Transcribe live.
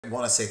I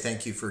want to say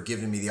thank you for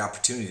giving me the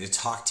opportunity to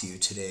talk to you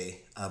today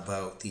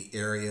about the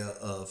area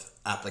of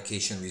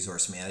application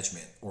resource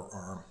management, or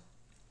ARM.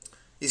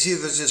 You see,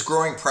 there's this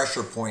growing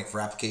pressure point for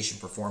application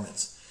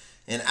performance.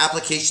 And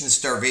application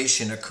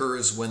starvation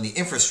occurs when the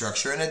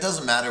infrastructure, and it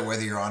doesn't matter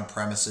whether you're on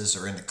premises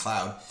or in the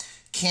cloud,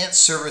 can't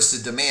service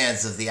the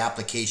demands of the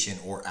application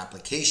or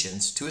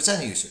applications to its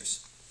end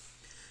users.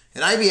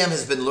 And IBM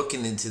has been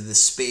looking into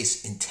this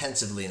space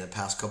intensively in the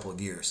past couple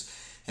of years.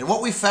 And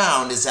what we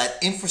found is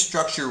that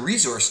infrastructure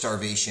resource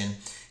starvation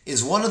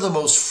is one of the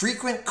most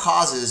frequent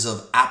causes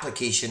of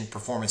application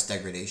performance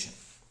degradation.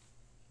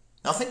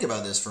 Now think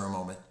about this for a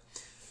moment.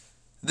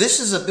 This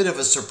is a bit of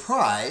a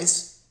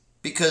surprise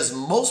because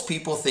most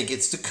people think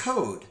it's the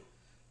code.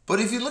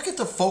 But if you look at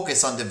the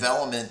focus on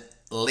development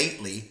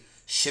lately,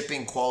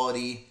 shipping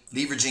quality,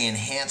 leveraging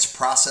enhanced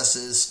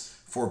processes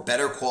for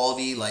better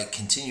quality like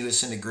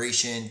continuous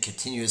integration,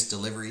 continuous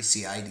delivery,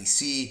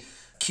 CI/CD,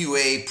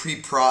 QA,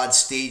 pre-prod,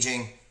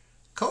 staging,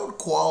 code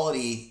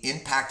quality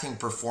impacting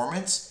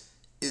performance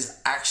is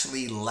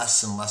actually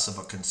less and less of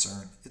a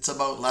concern. It's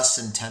about less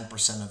than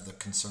 10% of the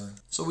concern.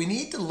 So we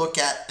need to look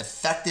at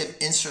effective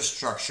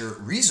infrastructure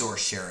resource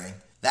sharing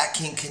that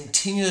can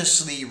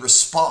continuously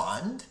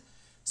respond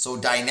so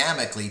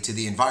dynamically to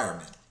the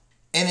environment.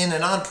 And in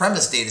an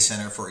on-premise data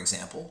center, for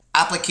example,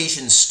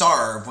 applications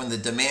starve when the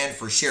demand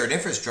for shared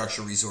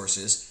infrastructure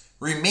resources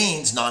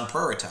remains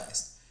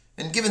non-prioritized.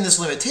 And given this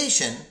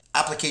limitation,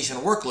 application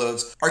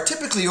workloads are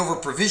typically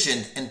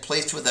over-provisioned and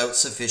placed without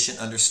sufficient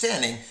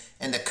understanding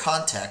and the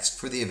context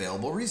for the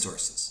available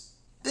resources.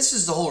 This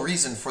is the whole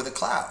reason for the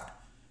cloud.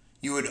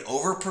 You would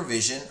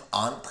over-provision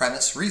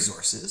on-premise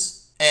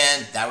resources,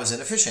 and that was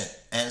inefficient,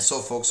 and so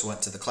folks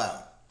went to the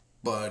cloud.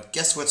 But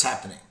guess what's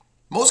happening?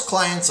 Most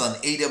clients on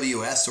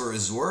AWS or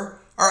Azure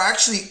are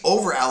actually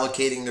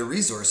over-allocating their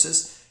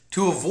resources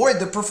to avoid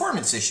the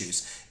performance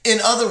issues. In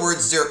other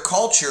words, their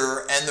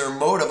culture and their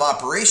mode of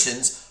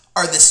operations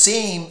are the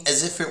same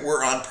as if it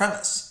were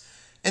on-premise.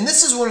 And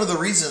this is one of the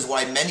reasons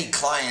why many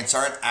clients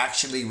aren't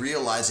actually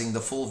realizing the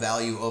full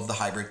value of the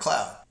hybrid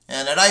cloud.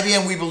 And at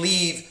IBM, we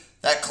believe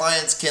that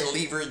clients can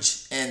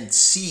leverage and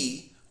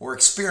see or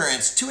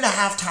experience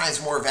 2.5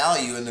 times more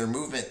value in their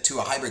movement to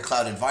a hybrid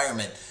cloud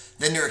environment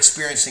than they're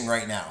experiencing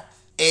right now.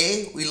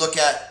 We look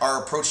at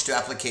our approach to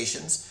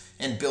applications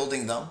and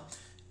building them.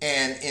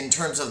 And in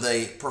terms of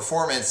the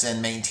performance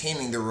and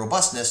maintaining the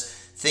robustness,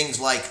 things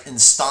like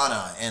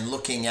Instana and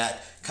looking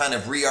at kind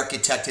of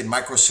re-architected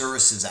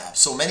microservices apps.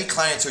 So many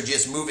clients are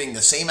just moving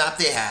the same app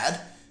they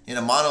had in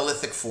a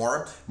monolithic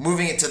form,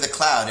 moving it to the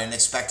cloud and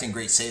expecting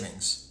great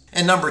savings.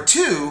 And number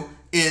 2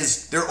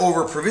 is they're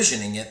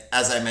over-provisioning it,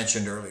 as I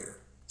mentioned earlier.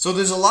 So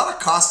there's a lot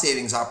of cost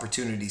savings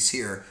opportunities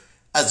here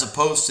as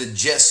opposed to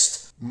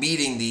just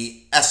meeting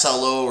the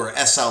SLO or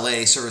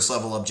SLA, service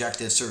level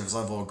objective, service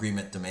level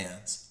agreement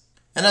demands.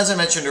 And as I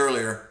mentioned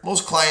earlier,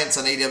 most clients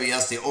on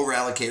AWS, they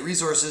over-allocate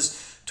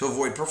resources to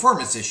avoid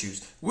performance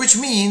issues, which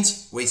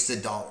means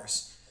wasted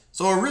dollars.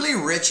 So a really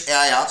rich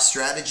AIOps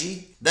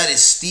strategy that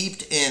is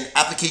steeped in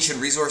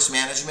application resource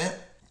management,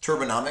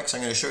 Turbonomic,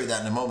 I'm going to show you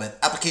that in a moment,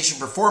 application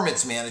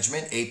performance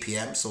management,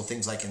 APM, so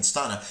things like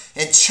Instana,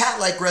 and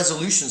chat-like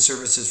resolution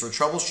services for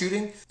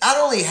troubleshooting, not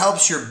only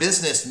helps your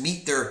business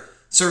meet their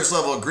service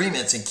level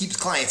agreements and keeps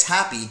clients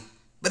happy,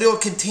 but it will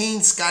contain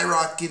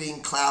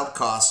skyrocketing cloud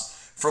costs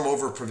from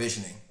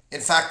over-provisioning. In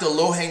fact, the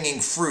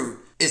low-hanging fruit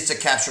is to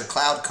capture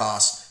cloud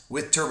costs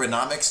with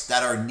Turbonomics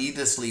that are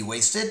needlessly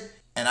wasted,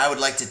 and I would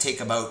like to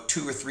take about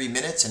 2 or 3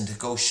 minutes and to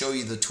go show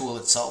you the tool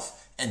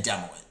itself and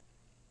demo it.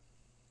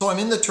 So I'm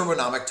in the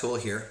Turbonomic tool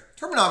here.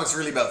 Turbonomic is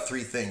really about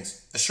 3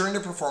 things: assuring the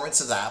performance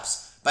of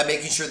apps by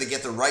making sure they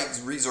get the right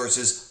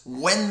resources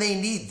when they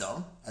need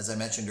them, as I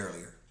mentioned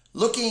earlier,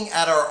 looking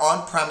at our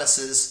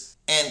on-premises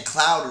and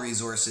cloud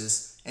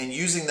resources and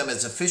using them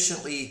as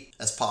efficiently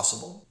as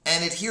possible,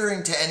 and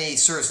adhering to any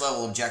service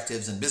level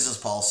objectives and business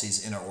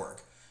policies in our org.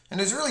 And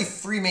there's really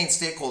 3 main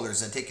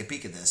stakeholders that take a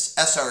peek at this: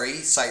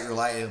 SRE, Site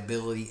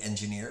Reliability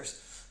Engineers,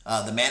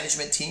 the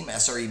management team,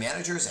 SRE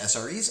managers,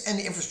 SREs, and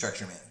the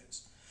infrastructure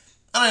managers.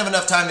 I don't have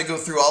enough time to go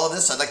through all of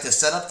this. I'd like to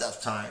set up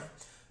that time,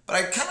 but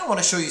I kind of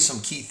want to show you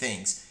some key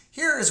things.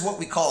 Here is what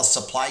we call a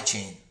supply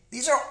chain.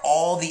 These are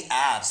all the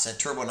apps that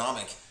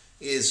Turbonomic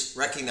is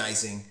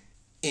recognizing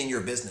in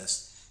your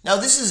business. Now,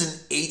 this is an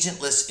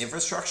agentless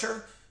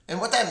infrastructure,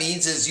 and what that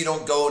means is you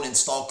don't go and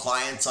install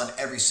clients on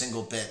every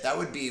single bit. That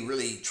would be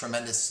really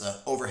tremendous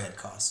overhead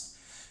costs.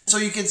 So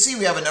you can see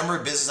we have a number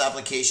of business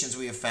applications.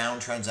 We have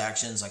found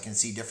transactions. I can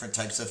see different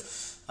types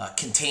of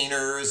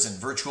containers and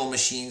virtual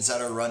machines that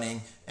are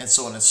running, and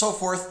so on and so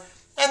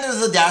forth. And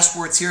there's the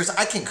dashboards here. So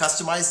I can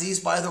customize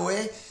these, by the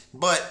way,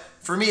 but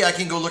for me, I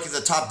can go look at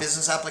the top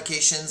business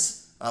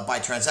applications by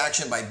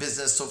transaction, by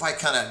business. So if I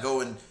kind of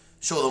go and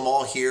show them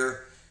all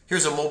here,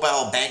 here's a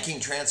mobile banking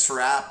transfer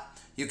app.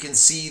 You can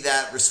see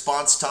that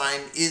response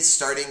time is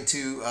starting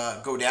to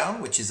go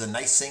down, which is a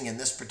nice thing in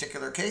this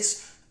particular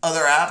case.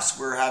 Other apps,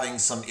 we're having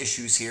some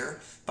issues here,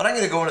 but I'm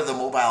going to go into the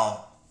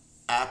mobile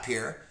app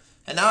here.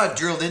 And now I've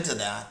drilled into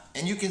that,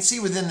 and you can see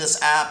within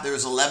this app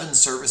there's 11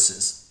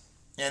 services.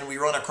 and we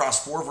run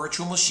across 4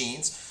 virtual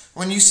machines.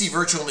 When you see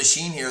virtual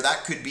machine here,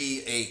 that could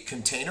be a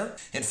container.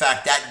 In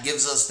fact, that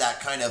gives us that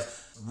kind of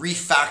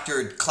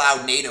refactored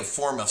cloud native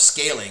form of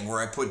scaling where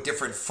I put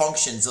different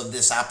functions of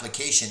this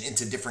application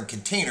into different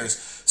containers.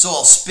 So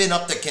I'll spin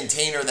up the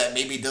container that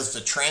maybe does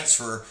the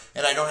transfer,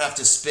 and I don't have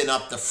to spin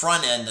up the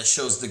front end that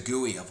shows the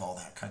GUI of all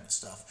that kind of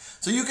stuff.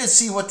 So you can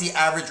see what the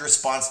average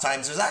response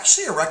times. There's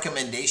actually a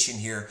recommendation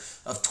here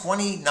of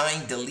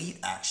 29 delete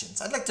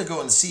actions. I'd like to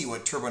go and see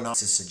what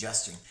Turbonomic is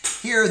suggesting.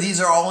 Here, these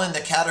are all in the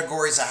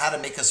categories of how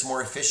to make us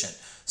more efficient.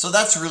 So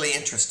that's really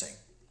interesting.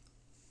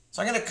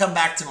 So I'm going to come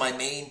back to my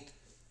main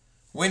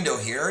window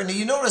here, and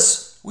you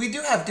notice we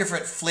do have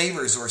different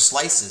flavors or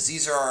slices.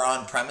 These are our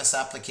on-premise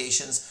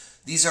applications.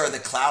 These are the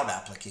cloud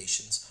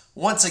applications.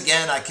 Once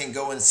again, I can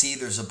go and see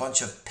there's a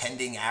bunch of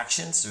pending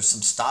actions. There's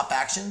some stop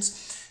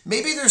actions.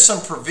 Maybe there's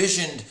some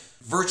provisioned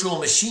virtual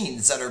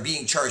machines that are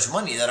being charged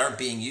money that aren't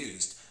being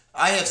used.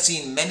 I have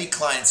seen many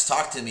clients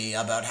talk to me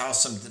about how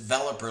some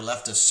developer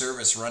left a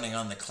service running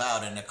on the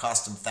cloud and it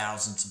cost them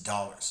thousands of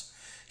dollars.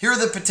 Here are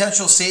the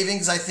potential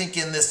savings. I think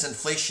in this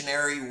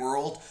inflationary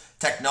world,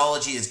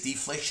 technology is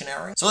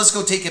deflationary. So let's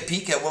go take a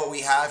peek at what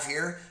we have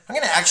here. I'm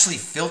going to actually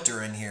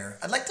filter in here.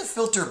 I'd like to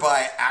filter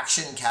by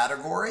action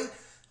category.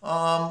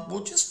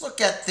 We'll just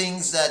look at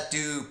things that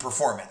do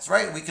performance,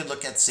 right? We could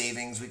look at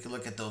savings. We could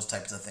look at those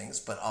types of things,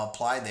 but I'll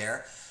apply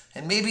there.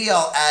 And maybe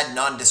I'll add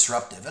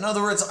non-disruptive. In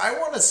other words, I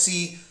want to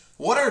see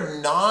what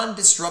are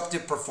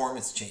non-disruptive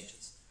performance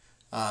changes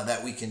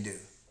that we can do.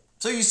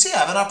 So you see, I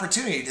have an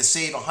opportunity to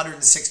save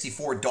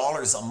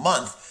 $164 a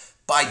month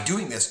by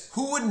doing this.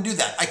 Who wouldn't do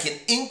that? I can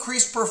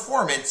increase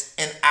performance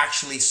and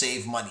actually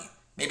save money.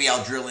 Maybe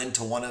I'll drill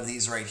into one of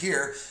these right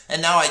here.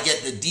 And now I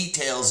get the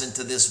details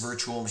into this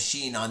virtual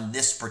machine on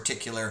this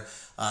particular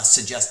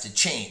suggested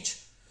change.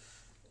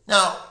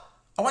 Now,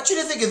 I want you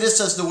to think of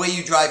this as the way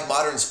you drive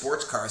modern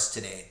sports cars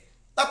today.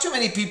 Not too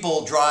many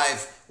people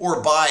drive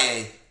or buy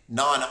a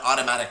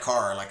non-automatic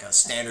car like a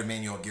standard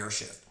manual gear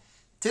shift.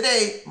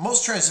 Today,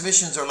 most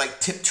transmissions are like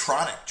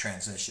Tiptronic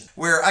transmission,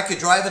 where I could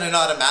drive it in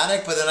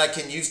automatic, but then I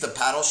can use the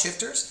paddle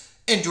shifters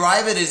and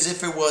drive it as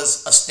if it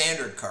was a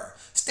standard car.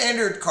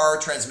 Standard car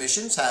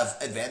transmissions have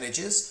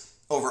advantages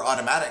over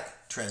automatic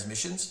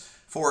transmissions.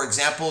 For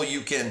example,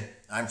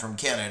 I'm from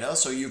Canada,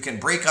 so you can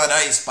brake on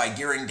ice by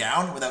gearing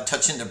down without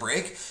touching the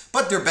brake,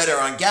 but they're better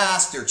on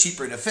gas, they're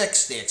cheaper to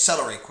fix, they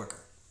accelerate quicker.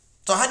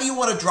 So how do you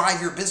want to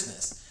drive your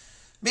business?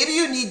 Maybe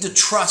you need to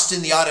trust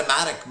in the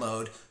automatic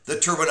mode, the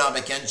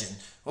Turbonomic engine.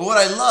 Well, what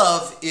I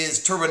love is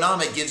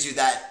Turbonomic gives you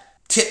that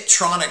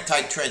Tiptronic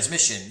type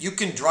transmission. You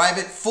can drive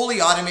it fully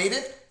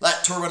automated,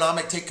 let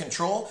Turbonomic take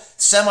control,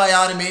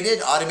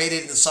 semi-automated,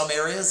 automated in some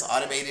areas,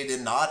 automated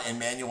in not, and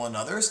manual in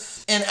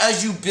others. And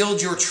as you build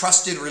your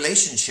trusted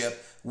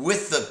relationship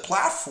with the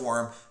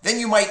platform, then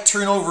you might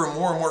turn over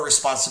more and more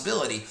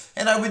responsibility.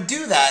 And I would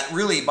do that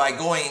really by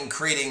going and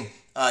creating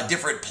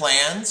different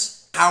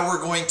plans, how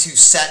we're going to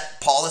set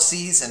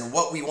policies and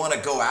what we want to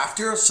go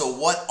after. So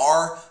what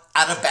are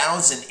out of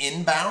bounds and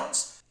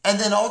inbounds, and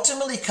then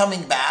ultimately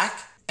coming back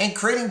and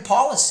creating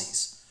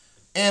policies.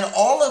 And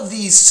all of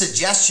these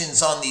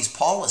suggestions on these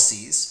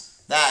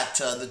policies that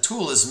the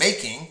tool is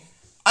making,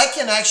 I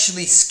can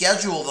actually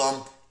schedule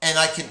them and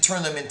I can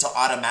turn them into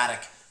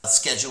automatic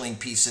scheduling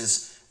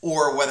pieces,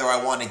 or whether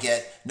I want to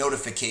get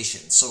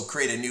notifications. So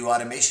create a new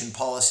automation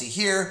policy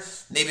here.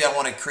 Maybe I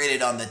want to create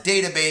it on the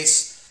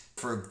database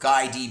for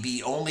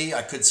GuiDB only.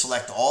 I could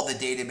select all the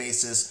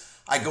databases.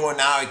 I go and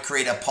now I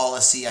create a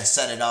policy, I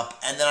set it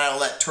up, and then I'll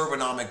let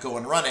Turbonomic go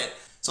and run it.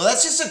 So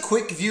that's just a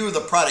quick view of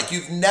the product.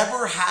 You've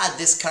never had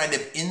this kind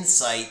of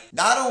insight,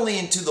 not only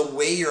into the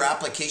way your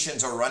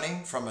applications are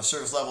running from a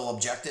service level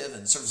objective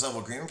and service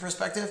level agreement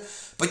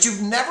perspective, but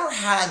you've never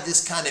had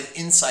this kind of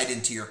insight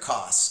into your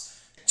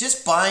costs.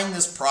 Just buying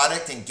this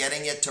product and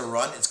getting it to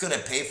run, it's going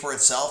to pay for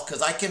itself,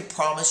 because I can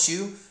promise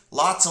you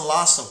lots and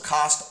lots of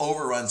cost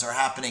overruns are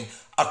happening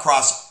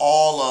across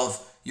all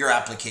of your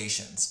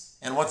applications.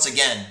 And once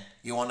again,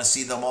 you want to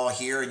see them all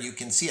here, and you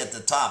can see at the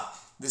top,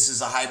 this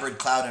is a hybrid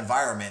cloud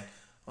environment.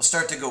 We'll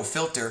start to go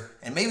filter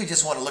and maybe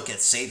just want to look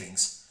at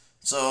savings.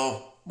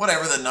 So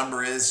whatever the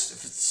number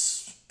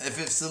is, if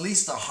it's at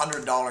least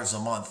 $100 a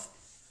month,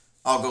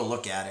 I'll go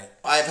look at it.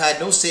 I've had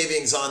no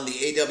savings on the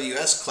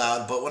AWS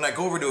cloud, but when I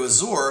go over to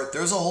Azure,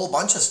 there's a whole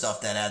bunch of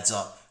stuff that adds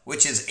up,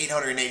 which is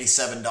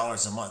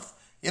 $887 a month.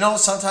 You know,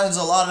 sometimes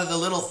a lot of the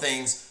little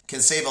things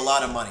can save a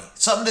lot of money.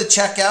 Something to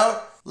check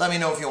out. Let me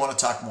know if you want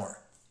to talk more.